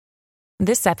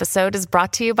This episode is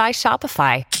brought to you by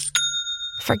Shopify.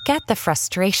 Forget the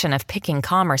frustration of picking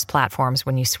commerce platforms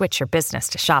when you switch your business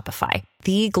to Shopify,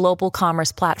 the global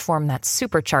commerce platform that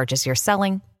supercharges your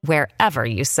selling wherever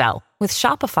you sell. With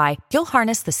Shopify, you'll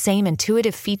harness the same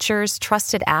intuitive features,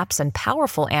 trusted apps, and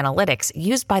powerful analytics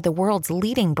used by the world's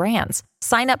leading brands.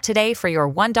 Sign up today for your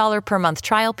 $1 per month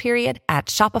trial period at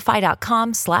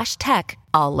shopify.com/tech,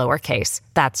 all lowercase.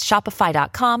 That's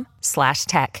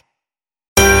shopify.com/tech.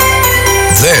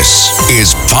 This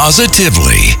is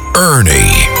Positively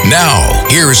Ernie. Now,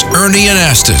 here's Ernie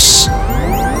Anastas.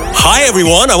 Hi,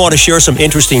 everyone. I want to share some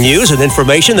interesting news and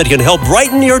information that can help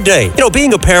brighten your day. You know,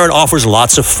 being a parent offers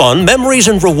lots of fun, memories,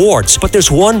 and rewards. But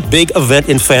there's one big event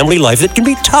in family life that can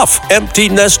be tough: empty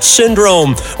nest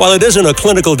syndrome. While it isn't a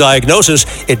clinical diagnosis,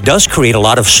 it does create a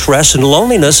lot of stress and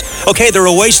loneliness. Okay, there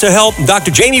are ways to help.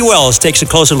 Dr. Jamie Wells takes a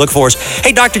closer look for us.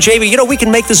 Hey, Dr. Jamie, we can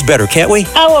make this better, can't we?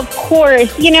 Oh, of course.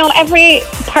 Every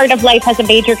part of life has a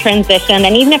major transition.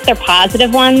 And even if they're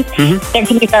positive ones, they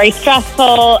can be very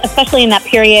stressful, especially in that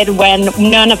period when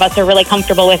none of us are really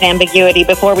comfortable with ambiguity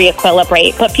before we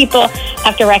equilibrate. But people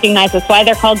have to recognize that's why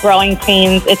they're called growing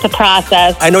pains. It's a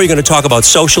process. I know you're going to talk about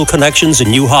social connections and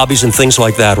new hobbies and things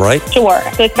like that, right? Sure.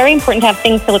 So it's very important to have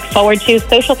things to look forward to.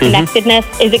 Social connectedness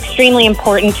is extremely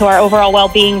important to our overall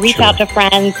well-being. Reach out to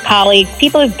friends, colleagues,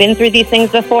 people who've been through these things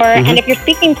before. And if you're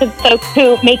speaking to folks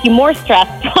who make you more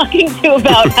stressed, talking to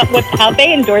about how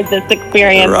they endured this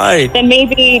experience, then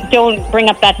maybe don't bring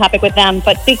up that topic with them,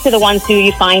 but speak to the ones who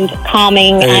you find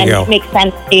calming and make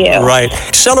sense to you. Right.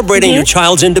 Celebrating your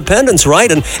child's independence,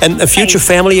 right? And a future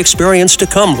family experience to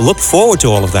come. Look forward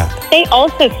to all of that. They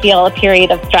also feel a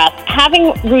period of stress.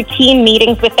 Having routine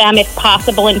meetings with them, if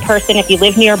possible, in person, if you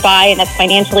live nearby and it's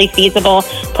financially feasible,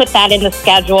 put that in the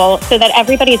schedule so that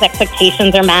everybody's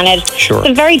expectations are managed. Sure. It's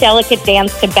a very delicate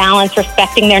dance to balance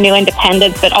respecting their new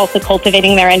independence, but also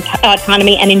cultivating their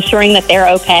autonomy and ensuring that they're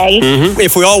okay.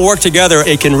 If we all work together,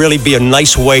 it can really be a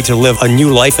nice way to live a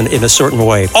new life in a certain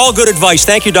way. All good advice.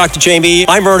 Thank you, Dr. Jamie.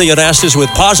 I'm Ernie Anastas with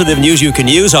positive news you can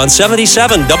use on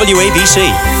 77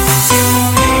 WABC.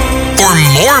 For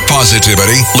more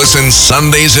positivity, listen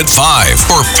Sundays at 5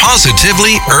 for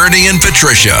Positively Ernie and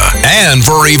Patricia. And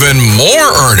for even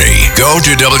more Ernie, go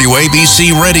to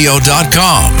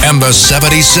WABCRadio.com and the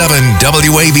 77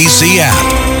 WABC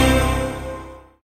app.